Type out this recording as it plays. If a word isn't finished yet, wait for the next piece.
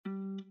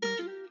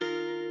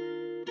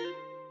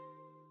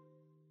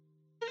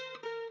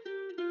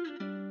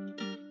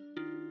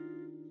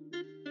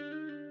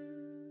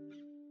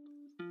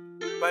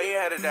But he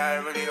had to die,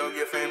 really hope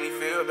your family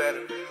feel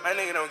better. My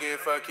nigga don't give a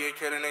fuck, kid,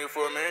 kill a nigga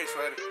for a marriage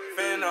sweater.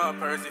 Fitting all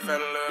Percy, fell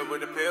in love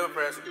with the pill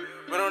presser.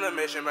 Went on a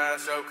mission by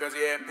himself cause he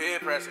had peer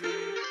pressure.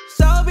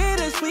 So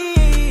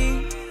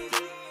bittersweet.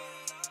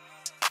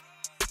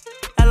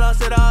 I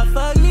lost it all,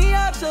 fucked me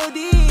up so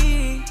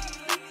deep.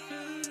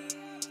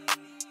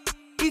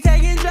 He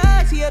taking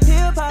drugs, he a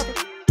pill popper.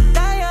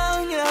 Die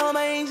young, you know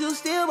my angels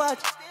still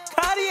watch.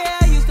 Cartier,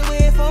 I used to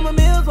wear for my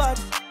meals watch.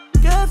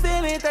 Good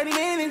feeling, 30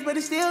 minutes, but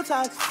it still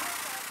talks.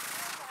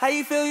 How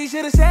you feel? You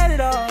should've said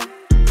it all.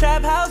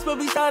 Trap house, but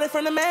we started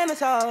from the manor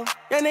hall.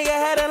 Your nigga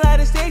had a lot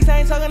of sticks, I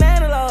ain't talking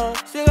analog.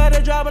 Still got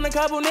a drop on a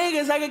couple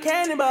niggas like a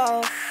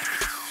cannonball.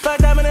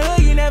 Fucked up in the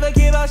hood, you never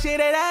give out shit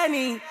that I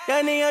need.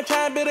 Young nigga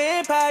trying to build an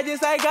empire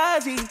just like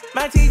Gazi.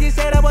 My teacher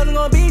said I wasn't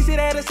gonna be shit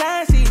at a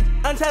sign sheet.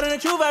 I'm telling the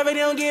truth, I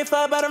really don't give a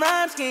fuck about a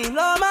rhyme scheme.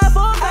 Lord, my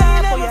fault,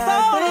 I ain't never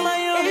fall in my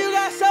unit. If you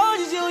got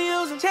soldiers, you don't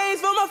use them. Chains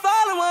for my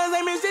fallen ones,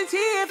 they Mr. T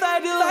if I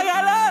do. I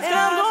got lost, and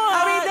I'm going,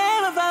 I be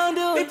damn if I don't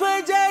do it. They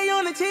put J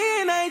on the T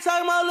and I ain't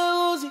talking about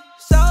Lil Uzi.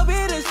 So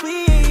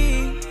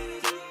bittersweet.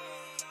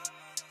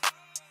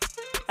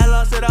 I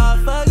lost it all,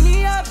 fucked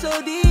me up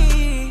so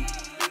deep.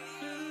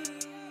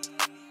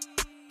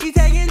 He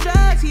taking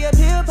drugs, he a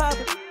pill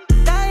popper.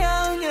 Die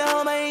young, you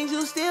know my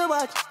angels still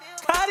watch.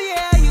 Cartier,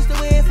 I used to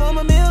wear for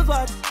my meals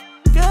watch.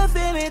 Good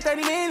feeling,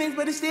 30 minutes,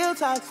 but it still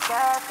talks.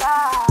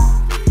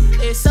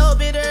 It's so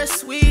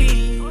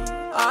bittersweet.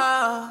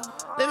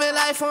 Living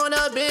life on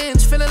a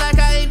bench, feeling like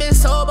I ain't been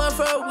sober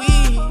for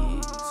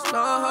weeks.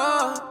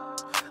 No.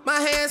 My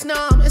hands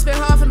numb, it's been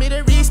hard for me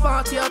to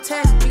respawn to your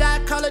text. You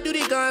got Call of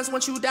Duty guns,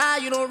 once you die,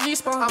 you don't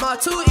respawn. I'm on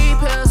 2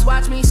 E-pills,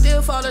 watch me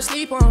still fall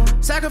asleep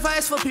on.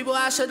 Sacrifice for people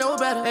I should know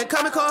better. And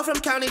come and call from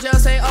county jail,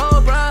 say,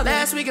 oh brother.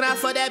 Last weekend I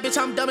fucked that bitch,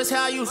 I'm dumb as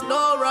hell, I use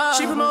no rub.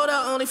 She promote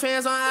her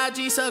OnlyFans on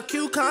IG, so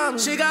cucumber.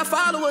 She got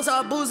followers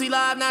on Boozy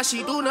Live, now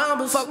she do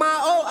numbers. Fuck my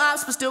old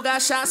ops, but still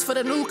got shots for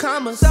the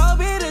newcomers. So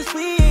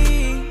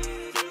bittersweet.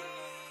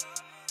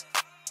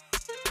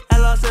 I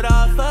lost it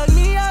all, fucked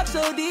me up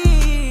so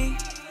deep.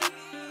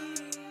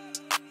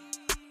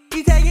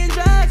 He taking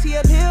drugs, he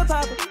a pill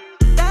popper.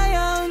 Die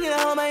young, you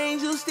know my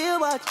angels still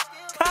watch.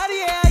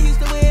 Cartier, I used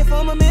to wear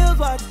for my meals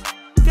watch.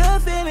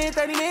 Good feeling,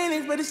 30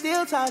 minutes, but it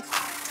still talks.